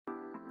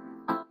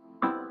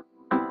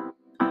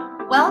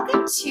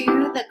Welcome to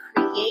the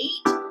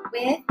Create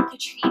with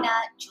Katrina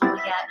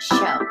Julia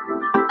show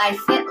by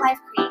Fit Life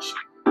Creation,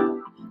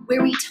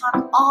 where we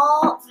talk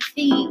all the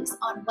things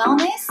on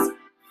wellness,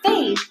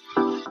 faith,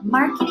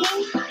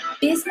 marketing,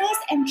 business,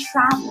 and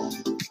travel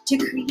to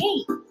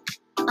create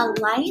a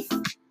life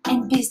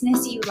and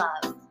business you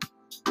love.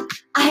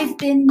 I've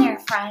been there,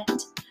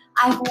 friend.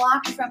 I've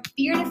walked from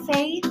fear to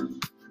faith,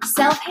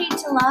 self-hate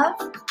to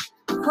love,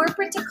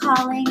 corporate to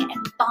calling,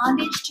 and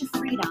bondage to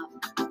freedom,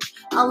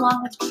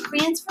 along with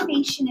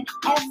transformation in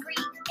every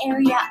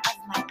area of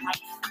my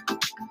life.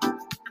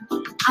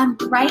 I'm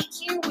right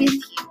here with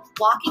you,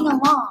 walking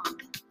along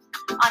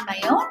on my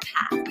own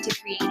path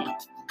to creating.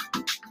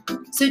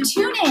 So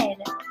tune in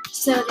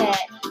so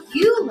that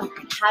you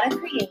learn how to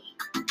create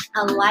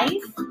a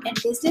life and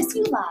business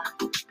you love,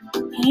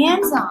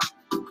 hands-on.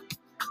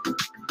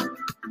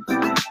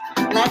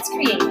 Let's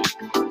create it.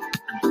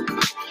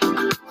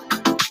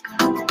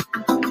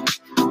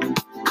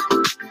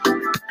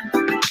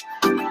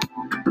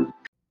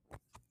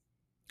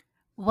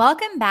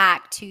 Welcome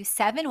back to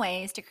 7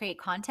 Ways to Create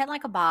Content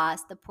Like a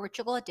Boss, the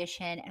Portugal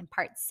edition, and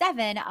part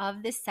 7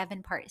 of this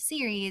 7-part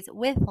series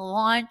with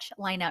Launch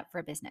Lineup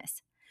for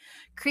Business.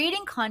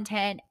 Creating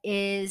content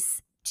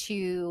is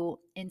to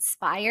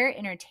inspire,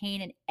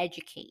 entertain, and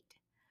educate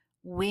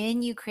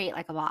when you create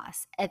like a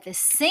boss. At the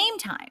same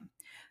time,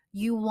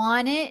 you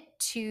want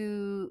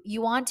to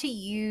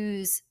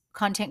use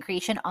content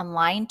creation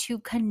online to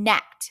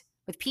connect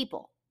with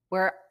people.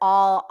 We're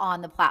all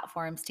on the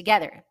platforms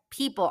together.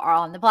 People are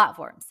on the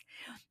platforms.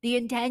 The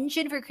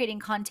intention for creating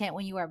content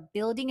when you are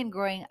building and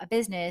growing a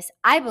business,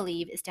 I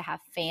believe, is to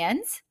have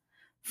fans,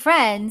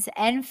 friends,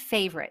 and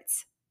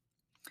favorites.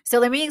 So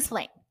let me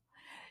explain.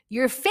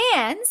 Your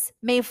fans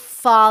may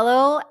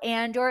follow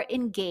and or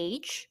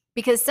engage,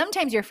 because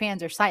sometimes your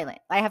fans are silent.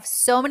 I have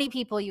so many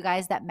people, you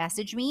guys, that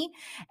message me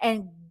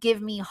and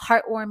give me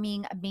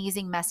heartwarming,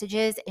 amazing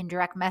messages in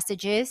direct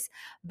messages,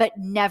 but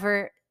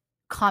never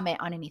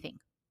comment on anything.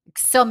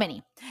 So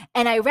many.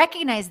 And I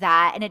recognize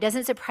that, and it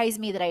doesn't surprise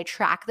me that I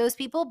track those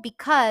people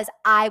because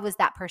I was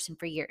that person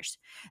for years,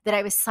 that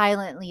I was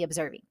silently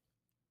observing.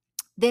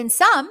 Then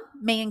some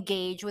may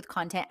engage with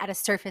content at a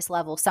surface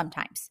level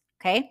sometimes,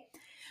 okay?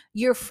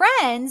 Your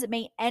friends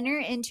may enter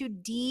into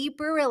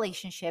deeper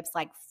relationships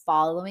like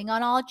following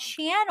on all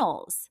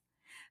channels,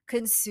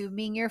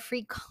 consuming your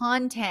free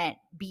content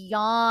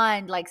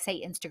beyond, like,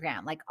 say,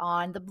 Instagram, like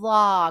on the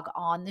blog,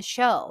 on the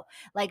show.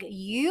 Like,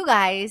 you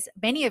guys,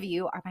 many of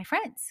you are my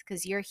friends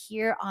because you're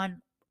here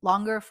on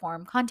longer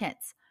form content.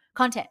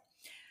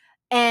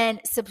 And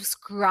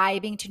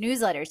subscribing to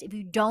newsletters. If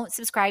you don't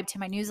subscribe to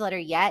my newsletter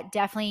yet,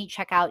 definitely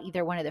check out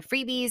either one of the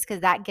freebies, because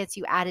that gets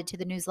you added to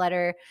the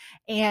newsletter,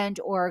 and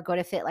or go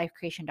to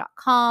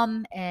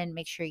fitlifecreation.com and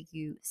make sure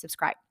you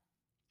subscribe.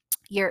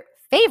 Your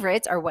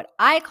favorites, or what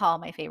I call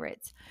my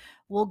favorites,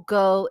 will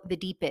go the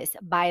deepest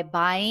by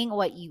buying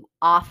what you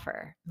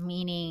offer,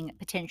 meaning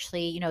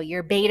potentially,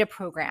 your beta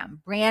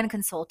program, brand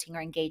consulting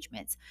or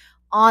engagements,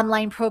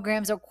 online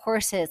programs or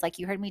courses, like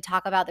you heard me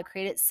talk about the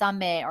Create It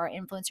Summit or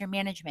influencer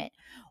management,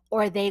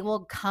 or they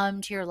will come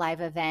to your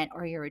live event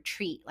or your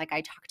retreat, like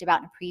I talked about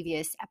in a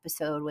previous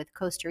episode with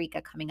Costa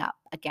Rica coming up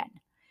again.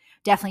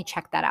 Definitely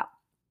check that out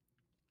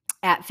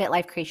at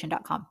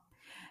fitlifecreation.com.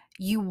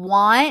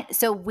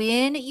 So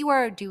when you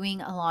are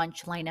doing a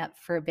launch lineup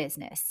for a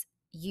business,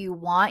 you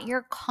want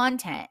your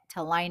content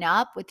to line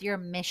up with your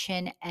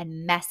mission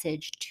and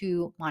message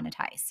to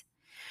monetize.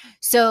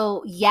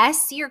 So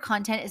yes, your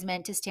content is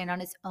meant to stand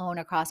on its own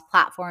across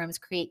platforms,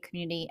 create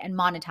community, and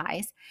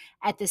monetize.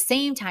 At the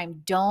same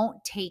time,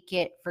 don't take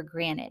it for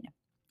granted.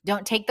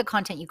 Don't take the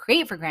content you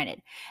create for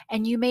granted.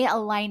 And you may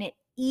align it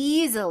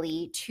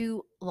easily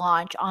to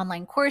launch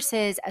online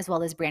courses as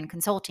well as brand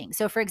consulting.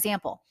 So for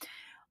example,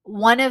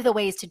 one of the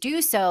ways to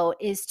do so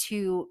is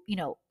to,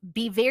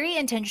 be very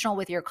intentional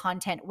with your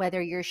content,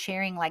 whether you're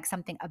sharing like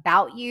something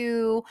about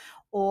you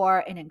or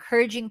an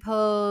encouraging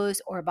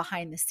post or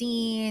behind the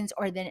scenes,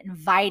 or then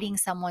inviting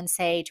someone,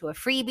 say, to a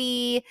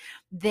freebie,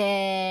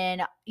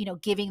 then,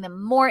 giving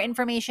them more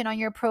information on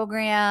your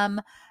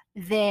program,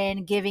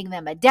 then giving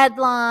them a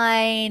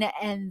deadline,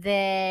 and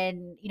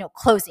then,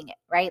 closing it,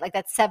 right? Like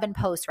that's 7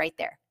 posts right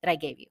there that I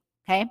gave you.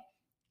 Okay.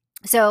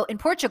 So in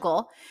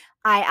Portugal,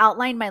 I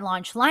outlined my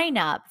launch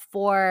lineup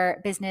for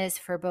business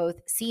for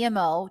both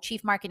CMO,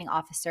 Chief Marketing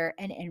Officer,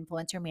 and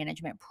influencer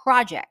management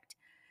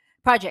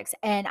projects.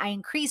 And I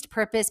increased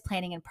purpose,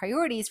 planning, and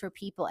priorities for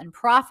people and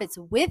profits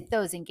with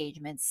those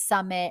engagements,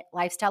 summit,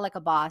 lifestyle like a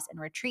boss, and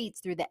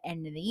retreats through the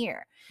end of the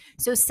year.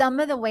 So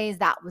some of the ways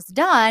that was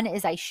done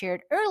is I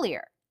shared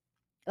earlier.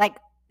 Like,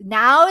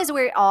 now is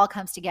where it all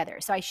comes together.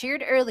 So I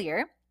shared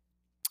earlier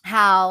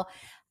how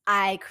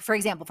for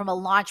example, from a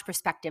launch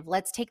perspective,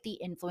 let's take the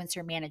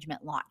influencer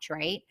management launch,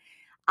 right?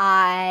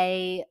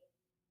 I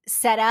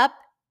set up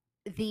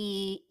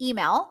the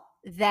email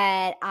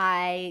that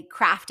I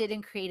crafted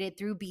and created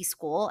through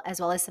B-School, as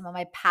well as some of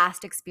my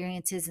past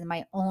experiences and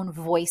my own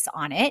voice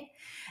on it.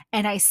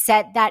 And I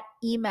set that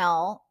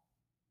email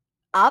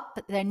up,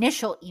 the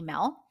initial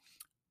email,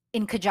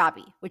 in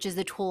Kajabi, which is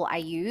the tool I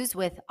use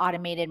with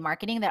automated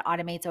marketing that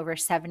automates over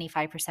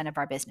 75% of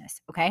our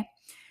business. Okay.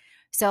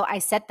 So I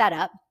set that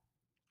up.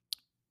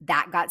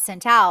 That got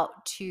sent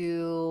out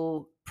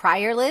to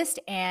prior list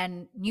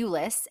and new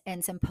lists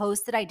and some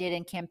posts that I did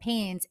in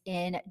campaigns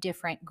in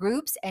different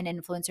groups and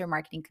influencer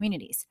marketing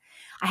communities.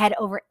 I had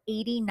over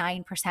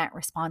 89%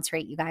 response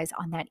rate, you guys,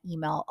 on that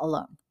email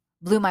alone.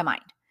 Blew my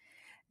mind.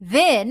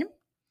 Then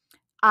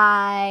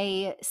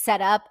I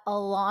set up a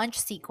launch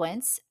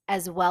sequence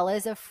as well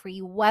as a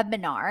free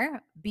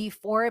webinar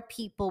before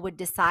people would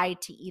decide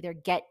to either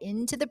get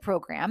into the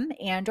program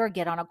and or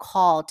get on a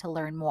call to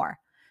learn more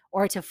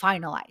or to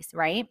finalize,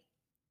 right?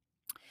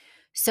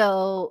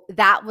 So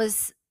that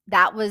was,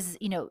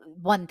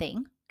 one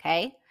thing,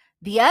 okay?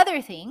 The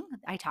other thing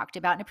I talked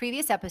about in a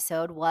previous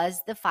episode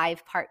was the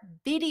 5-part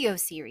video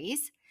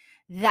series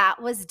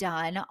that was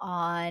done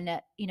on,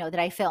 that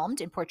I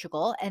filmed in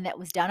Portugal and that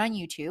was done on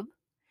YouTube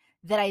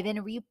that I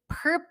then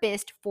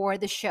repurposed for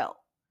the show.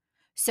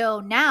 So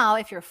now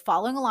if you're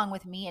following along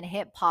with me and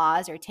hit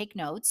pause or take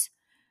notes,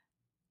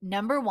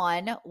 number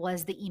 1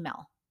 was the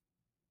email.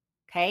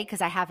 Okay,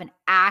 because I have an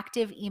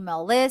active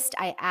email list.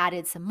 I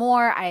added some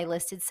more. I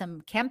listed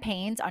some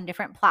campaigns on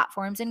different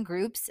platforms and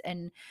groups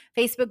and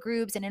Facebook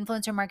groups and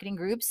influencer marketing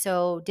groups.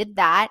 So did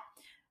that,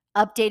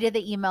 updated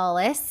the email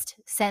list,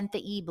 sent the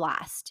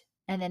e-blast,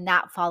 and then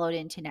that followed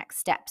into next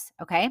steps.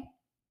 Okay.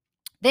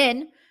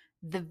 Then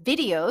the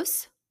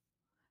videos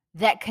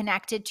that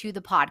connected to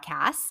the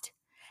podcast.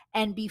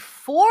 And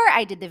before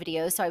I did the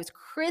videos, so I was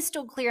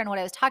crystal clear on what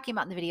I was talking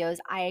about in the videos,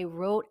 I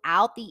wrote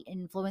out the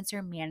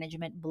influencer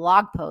management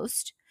blog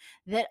post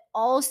that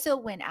also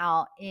went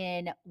out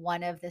in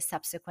one of the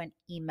subsequent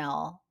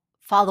email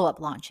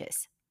follow-up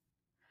launches.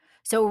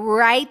 So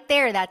right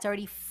there, that's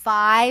already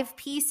 5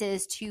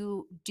 pieces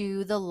to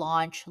do the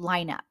launch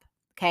lineup.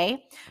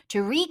 Okay. To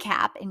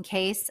recap, in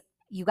case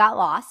you got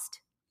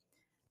lost,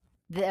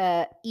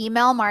 the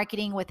email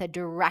marketing with a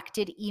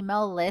directed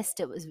email list.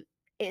 It was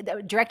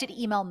a directed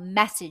email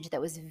message that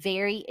was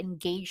very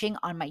engaging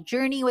on my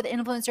journey with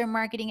influencer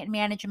marketing and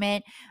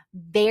management,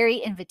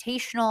 very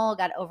invitational,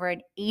 got over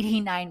an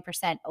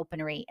 89%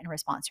 open rate and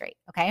response rate.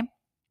 Okay.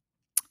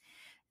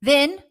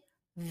 Then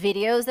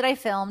videos that I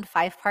filmed,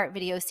 5-part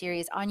video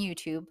series on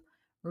YouTube,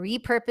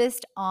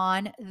 repurposed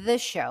on the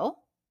show,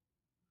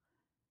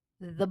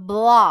 the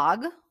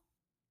blog,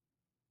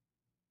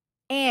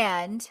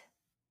 and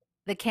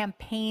the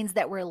campaigns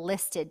that were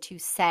listed to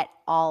set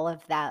all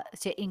of that,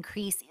 to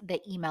increase the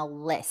email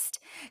list.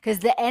 Because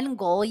the end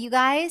goal, you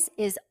guys,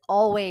 is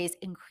always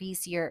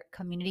increase your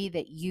community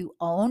that you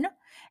own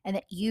and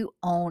that you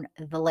own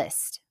the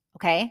list.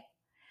 Okay.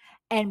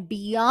 And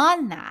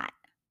beyond that,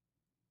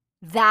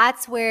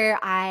 that's where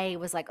I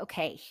was like,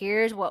 okay,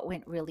 here's what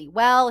went really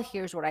well.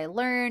 Here's what I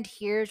learned.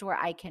 Here's where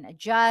I can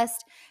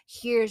adjust.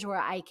 Here's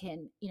where I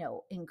can,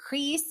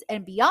 increase.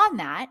 And beyond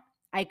that,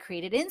 I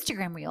created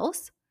Instagram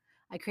Reels.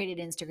 I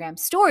created Instagram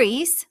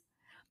stories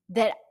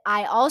that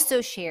I also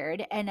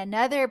shared. And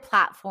another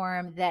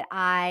platform that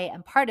I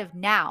am part of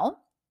now,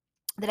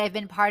 that I've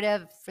been part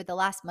of for the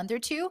last month or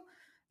 2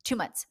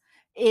 months,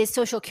 is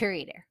Social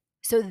Curator.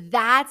 So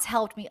that's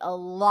helped me a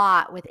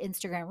lot with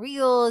Instagram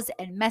Reels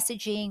and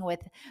messaging, with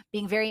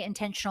being very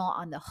intentional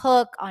on the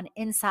hook, on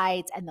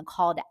insights, and the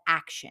call to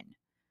action.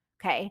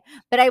 Okay.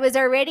 But I was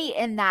already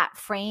in that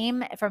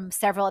frame from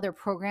several other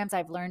programs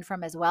I've learned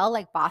from as well,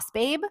 like Boss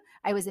Babe.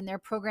 I was in their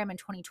program in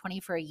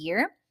 2020 for a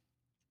year.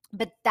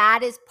 But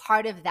that is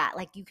part of that.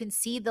 Like, you can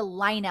see the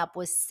lineup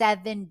was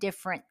 7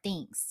 different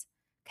things.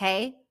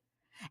 Okay.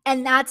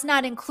 And that's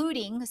not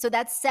including, so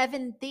that's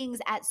 7 things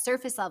at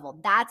surface level.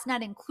 That's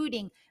not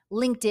including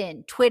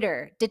LinkedIn,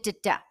 Twitter,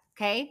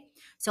 okay?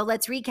 So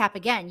let's recap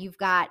again. You've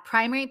got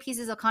primary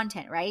pieces of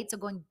content, right? So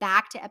going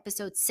back to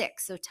episode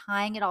 6, so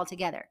tying it all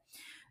together.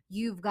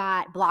 You've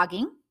got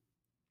blogging.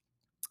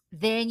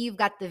 Then you've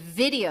got the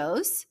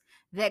videos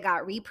that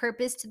got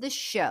repurposed to the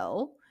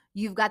show.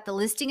 You've got the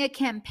listing of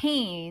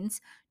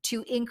campaigns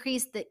to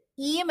increase the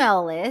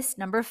email list,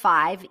 number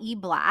 5,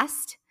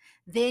 e-blast.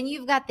 Then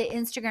you've got the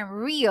Instagram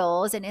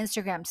Reels and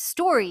Instagram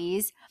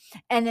Stories.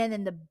 And then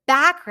in the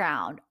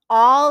background,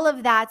 all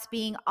of that's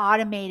being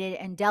automated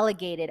and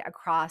delegated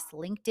across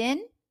LinkedIn,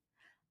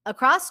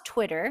 across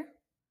Twitter,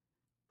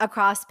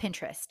 across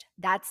Pinterest.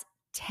 That's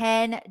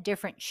 10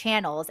 different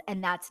channels.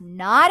 And that's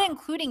not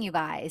including, you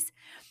guys,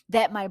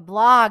 that my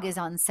blog is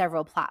on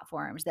several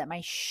platforms, that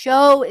my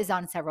show is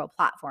on several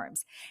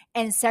platforms,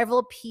 and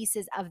several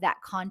pieces of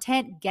that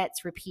content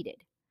gets repeated.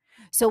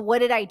 So what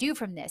did I do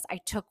from this? I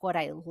took what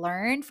I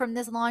learned from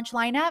this launch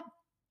lineup,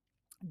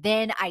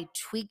 then I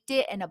tweaked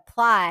it and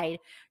applied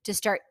to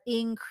start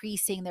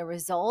increasing the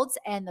results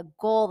and the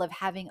goal of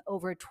having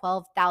over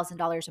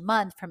 $12,000 a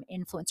month from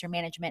influencer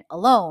management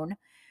alone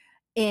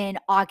in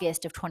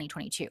August of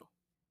 2022.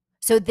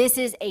 So this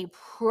is a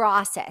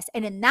process.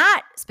 And in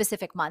that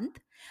specific month,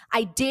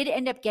 I did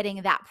end up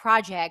getting that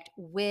project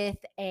with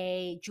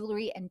a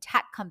jewelry and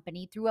tech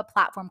company through a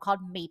platform called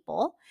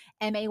Maple,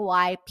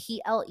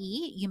 Mayple.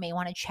 You may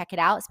want to check it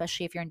out,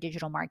 especially if you're in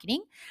digital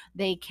marketing.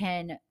 They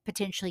can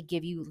potentially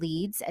give you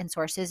leads and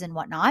sources and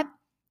whatnot.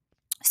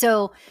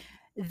 So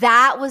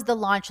that was the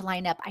launch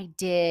lineup I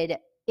did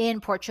in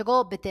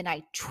Portugal, but then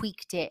I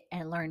tweaked it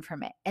and learned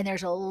from it. And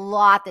there's a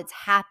lot that's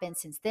happened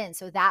since then.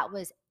 So that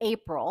was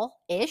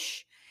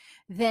April-ish.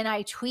 Then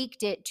I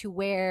tweaked it to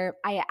where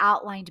I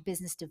outlined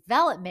business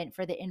development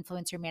for the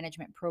influencer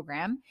management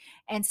program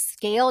and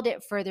scaled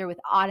it further with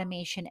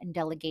automation and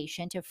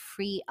delegation to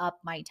free up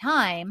my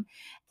time.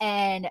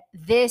 And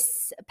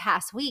this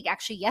past week,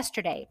 actually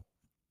yesterday,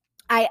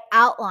 I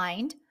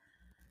outlined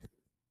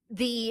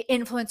the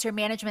influencer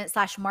management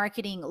 /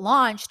 marketing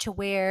launch to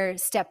where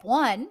step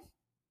one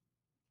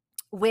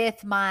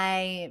with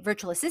my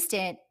virtual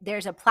assistant,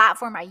 there's a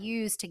platform I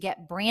use to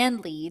get brand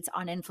leads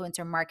on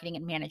influencer marketing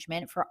and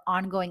management for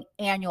ongoing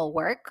annual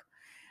work.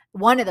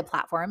 One of the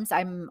platforms,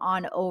 I'm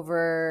on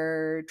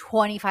over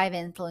 25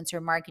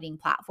 influencer marketing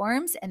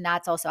platforms. And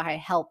that's also how I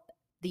help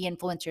the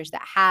influencers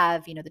that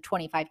have, the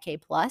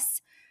 25K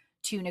plus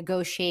to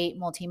negotiate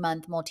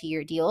multi-month,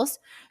 multi-year deals.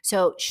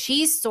 So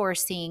she's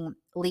sourcing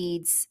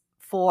leads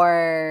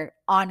for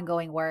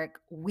ongoing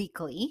work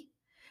weekly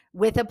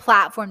with a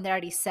platform that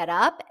already set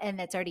up and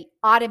that's already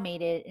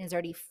automated and is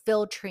already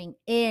filtering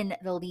in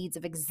the leads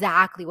of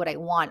exactly what I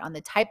want on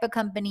the type of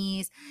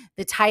companies,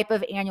 the type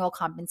of annual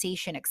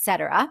compensation,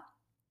 etc.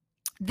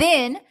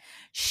 Then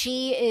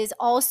she is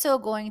also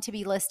going to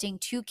be listing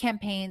 2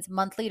 campaigns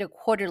monthly to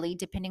quarterly,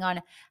 depending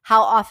on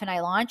how often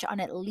I launch,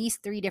 on at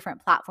least 3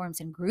 different platforms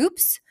and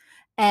groups,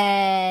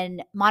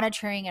 and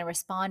monitoring and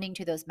responding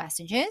to those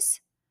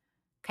messages.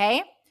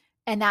 Okay.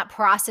 And that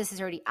process is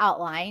already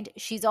outlined.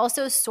 She's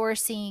also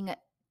sourcing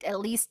at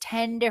least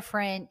 10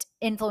 different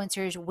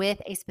influencers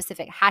with a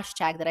specific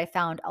hashtag that I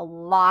found a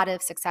lot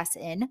of success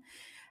in.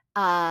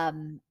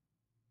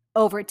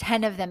 Over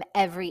 10 of them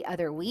every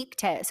other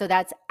week. So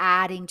that's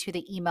adding to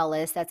the email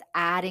list. That's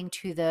adding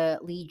to the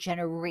lead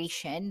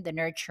generation, the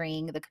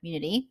nurturing, the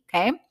community.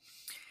 Okay.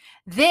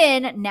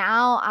 Then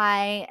now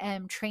I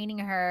am training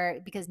her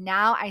because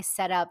now I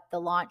set up the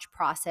launch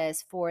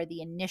process for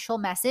the initial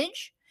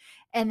message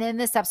and then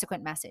the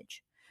subsequent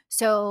message.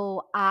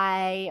 So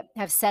I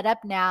have set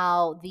up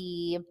now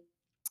the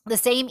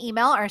same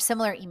email or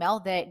similar email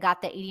that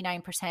got the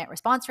 89%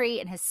 response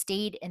rate and has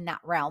stayed in that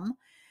realm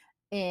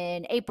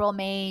in April,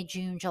 May,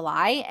 June,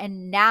 July.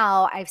 And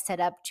now I've set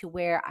up to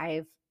where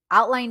I've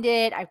outlined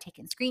it. I've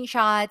taken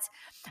screenshots.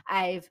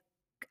 I've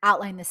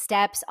outlined the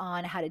steps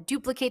on how to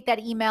duplicate that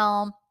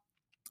email,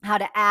 how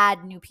to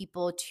add new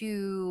people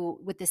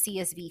with the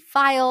CSV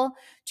file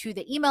to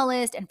the email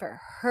list, and for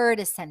her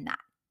to send that.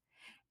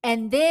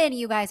 And then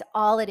you guys,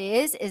 all it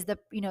is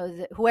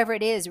whoever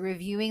it is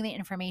reviewing the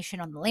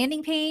information on the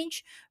landing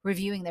page,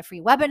 reviewing the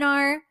free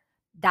webinar.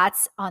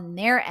 That's on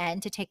their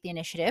end to take the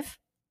initiative,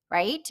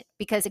 right?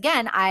 Because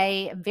again,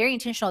 I am very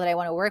intentional that I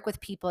want to work with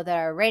people that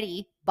are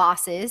already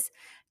bosses,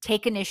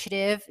 take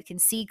initiative, can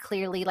see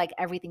clearly like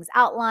everything's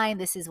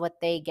outlined. This is what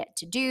they get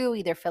to do,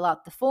 either fill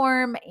out the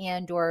form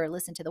or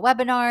listen to the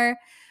webinar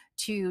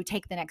to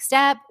take the next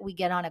step. We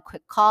get on a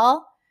quick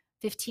call,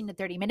 15 to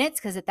 30 minutes,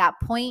 because at that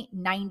point,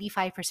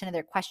 95% of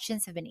their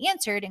questions have been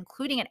answered,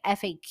 including an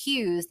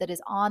FAQs that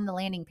is on the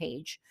landing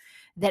page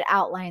that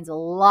outlines a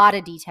lot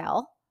of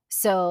detail.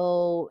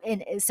 So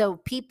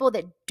people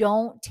that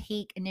don't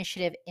take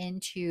initiative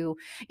into,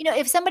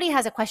 if somebody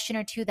has a question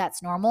or two,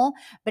 that's normal.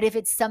 But if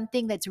it's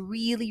something that's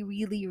really,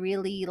 really,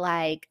 really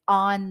like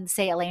on,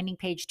 say, a landing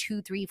page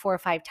 2, 3, 4,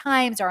 5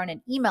 times or on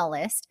an email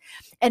list,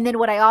 and then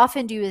what I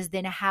often do is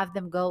then have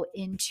them go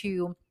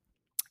into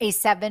a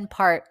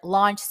 7-part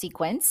launch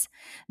sequence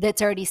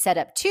that's already set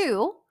up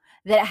too,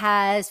 that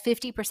has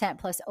 50%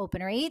 plus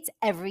open rates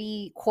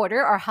every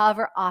quarter or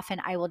however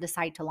often I will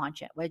decide to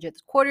launch it, whether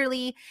it's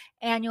quarterly,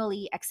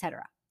 annually,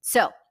 etc.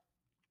 So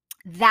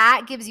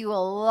that gives you a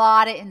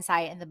lot of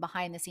insight in the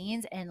behind the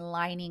scenes and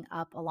lining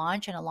up a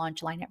launch and a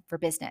launch lineup for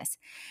business.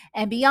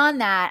 And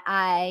beyond that,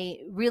 I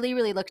really,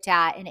 really looked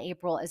at in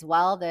April as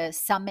well, the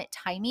summit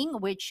timing,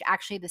 which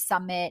actually the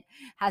summit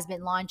has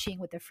been launching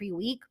with a free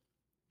week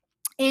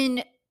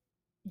in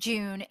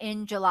June,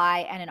 in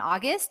July, and in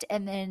August.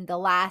 And then the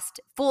last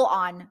full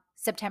on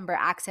September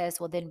access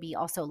will then be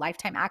also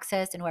lifetime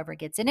access and whoever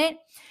gets in it.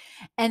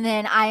 And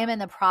then I am in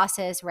the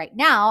process right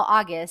now,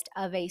 August,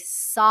 of a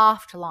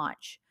soft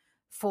launch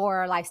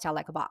for Lifestyle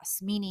Like a Boss.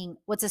 Meaning,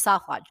 what's a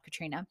soft launch,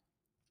 Katrina?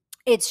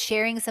 It's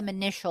sharing some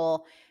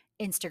initial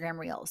Instagram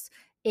reels.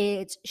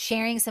 It's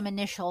sharing some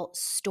initial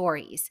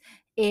stories.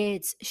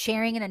 It's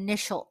sharing an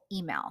initial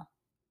email,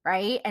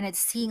 right? And it's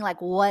seeing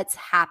like what's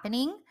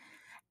happening.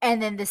 And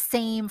then the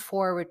same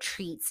for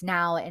retreats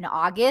now in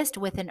August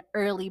with an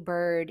early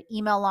bird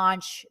email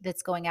launch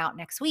that's going out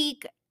next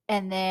week.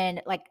 And then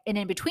and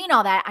in between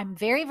all that, I'm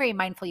very, very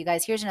mindful, you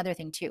guys. Here's another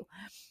thing too.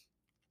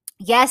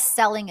 Yes,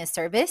 selling is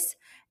service.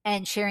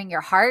 and sharing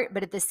your heart.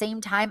 But at the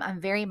same time, I'm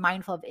very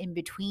mindful of in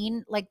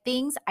between like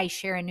things. I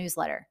share a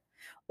newsletter,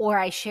 or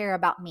I share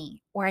about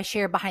me, or I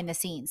share behind the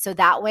scenes. So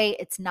that way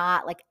it's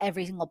not like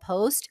every single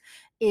post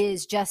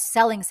is just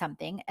selling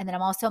something. And then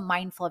I'm also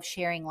mindful of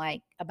sharing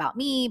like about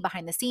me,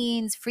 behind the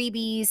scenes,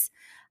 freebies,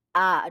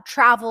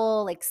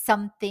 travel, like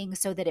something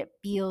so that it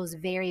feels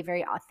very,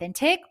 very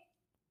authentic,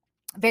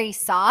 very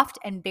soft,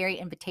 and very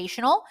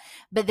invitational.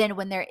 But then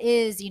when there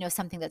is,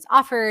 something that's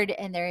offered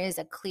and there is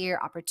a clear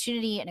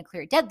opportunity and a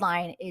clear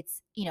deadline,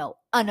 it's,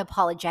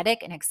 unapologetic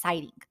and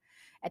exciting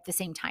at the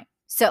same time.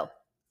 So,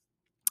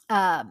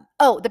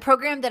 the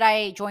program that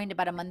I joined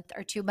about a month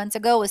or 2 months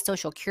ago was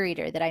Social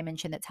Curator that I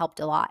mentioned, that's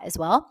helped a lot as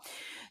well.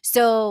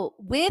 So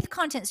with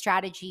content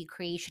strategy,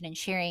 creation, and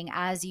sharing,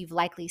 as you've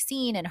likely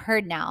seen and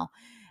heard now,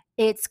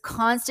 it's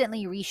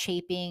constantly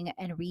reshaping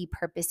and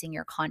repurposing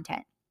your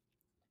content.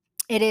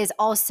 It is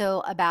also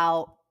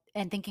about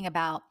and thinking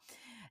about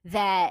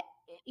that,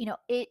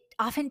 it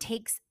often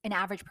takes an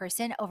average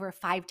person over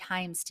 5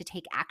 times to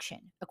take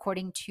action,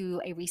 according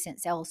to a recent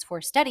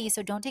Salesforce study.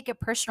 So don't take it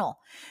personal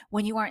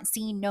when you aren't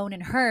seen, known,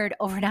 and heard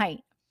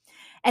overnight.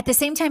 At the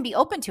same time, be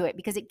open to it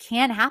because it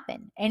can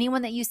happen.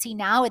 Anyone that you see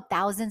now with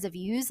thousands of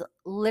views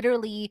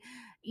literally,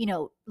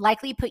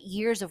 likely put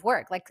years of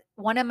work. Like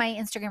one of my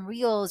Instagram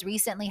reels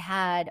recently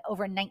had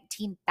over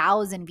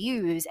 19,000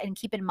 views. And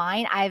keep in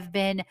mind, I've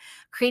been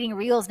creating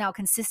reels now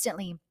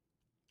consistently,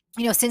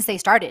 since they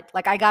started.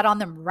 Like I got on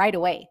them right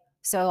away.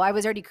 So I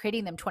was already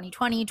creating them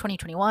 2020,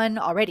 2021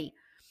 already.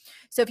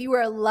 So if you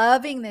were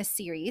loving this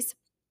series,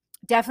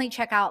 definitely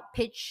check out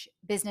Pitch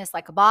Business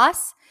Like a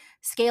Boss,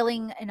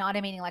 Scaling and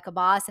Automating Like a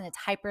Boss, and it's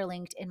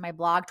hyperlinked in my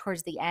blog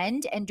towards the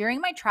end. And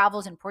during my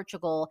travels in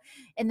Portugal,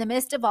 in the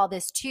midst of all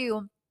this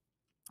too,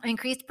 I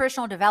increased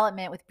personal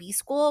development with B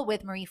School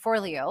with Marie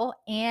Forleo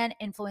and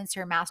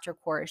Influencer Master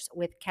Course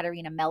with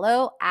Katerina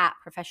Mello at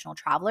Professional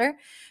Traveler.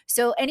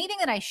 So anything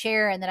that I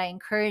share and that I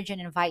encourage and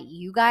invite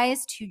you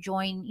guys to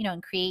join,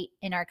 and create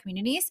in our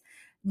communities,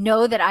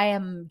 know that I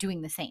am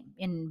doing the same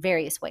in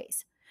various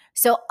ways.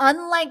 So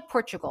unlike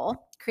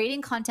Portugal,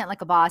 creating content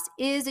like a boss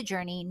is a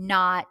journey,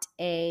 not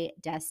a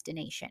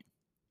destination.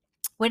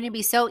 Wouldn't it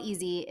be so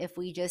easy if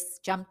we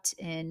just jumped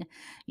in,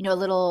 a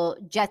little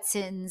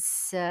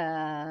Jetsons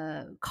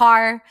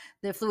car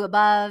that flew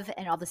above,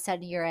 and all of a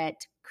sudden you're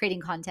at creating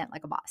content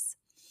like a boss?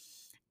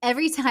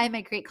 Every time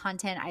I create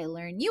content, I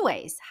learn new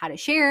ways, how to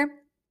share,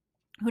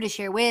 who to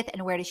share with,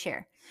 and where to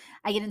share.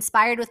 I get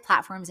inspired with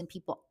platforms and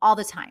people all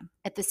the time.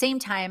 At the same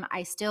time,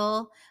 I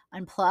still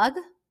unplug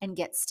and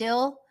get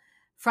still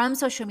from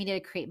social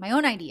media to create my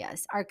own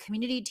ideas. Our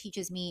community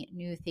teaches me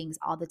new things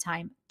all the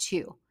time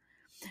too.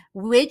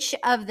 Which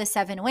of the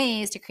 7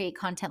 ways to create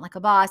content like a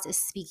boss is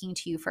speaking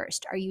to you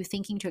first? Are you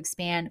thinking to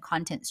expand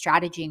content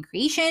strategy and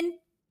creation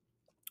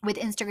with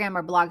Instagram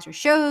or blogs or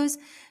shows?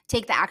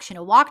 Take the action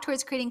to walk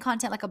towards creating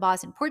content like a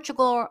boss in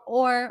Portugal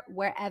or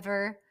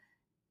wherever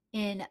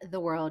in the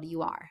world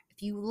you are.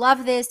 If you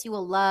love this, you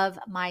will love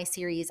my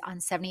series on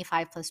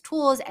 75 plus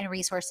tools and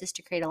resources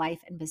to create a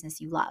life and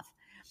business you love.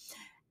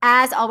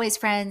 As always,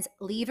 friends,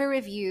 leave a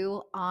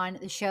review on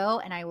the show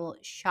and I will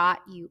shout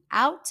you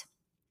out.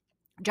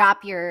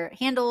 Drop your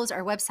handles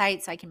or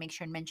website so I can make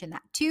sure and mention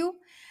that too.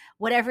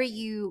 Whatever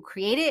you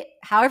create it,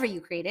 however you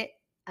create it,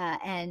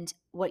 and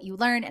what you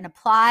learn and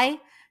apply,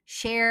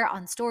 share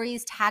on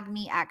stories. Tag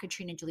me at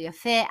Katrina Julia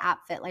Fit, at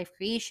Fit Life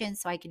Creation,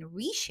 so I can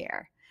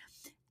reshare.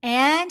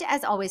 And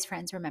as always,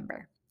 friends,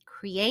 remember,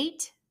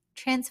 create,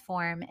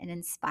 transform, and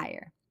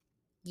inspire.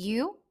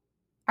 You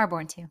are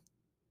born to.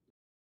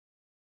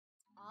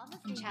 All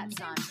the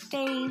chats on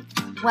faith,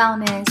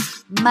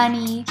 wellness,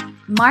 money,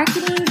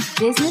 marketing,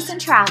 business,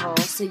 and travel,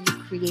 so you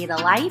create a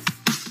life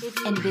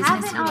and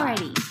business you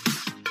already.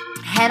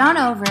 Head on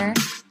over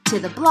to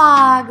the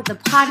blog, the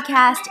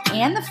podcast,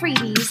 and the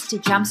freebies to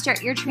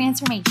jumpstart your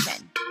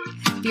transformation.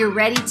 If you're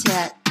ready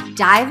to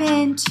dive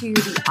into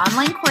the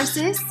online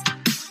courses,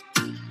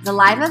 the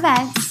live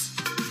events,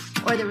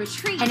 or the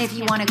retreat, and if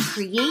you want to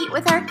create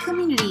with our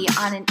community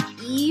on an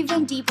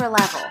even deeper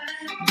level,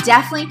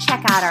 definitely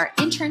check out our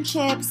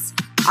internships,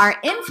 our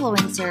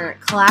influencer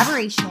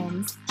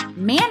collaborations,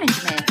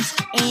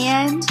 management,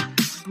 and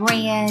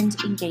brand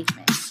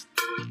engagement.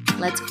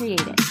 Let's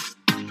create it.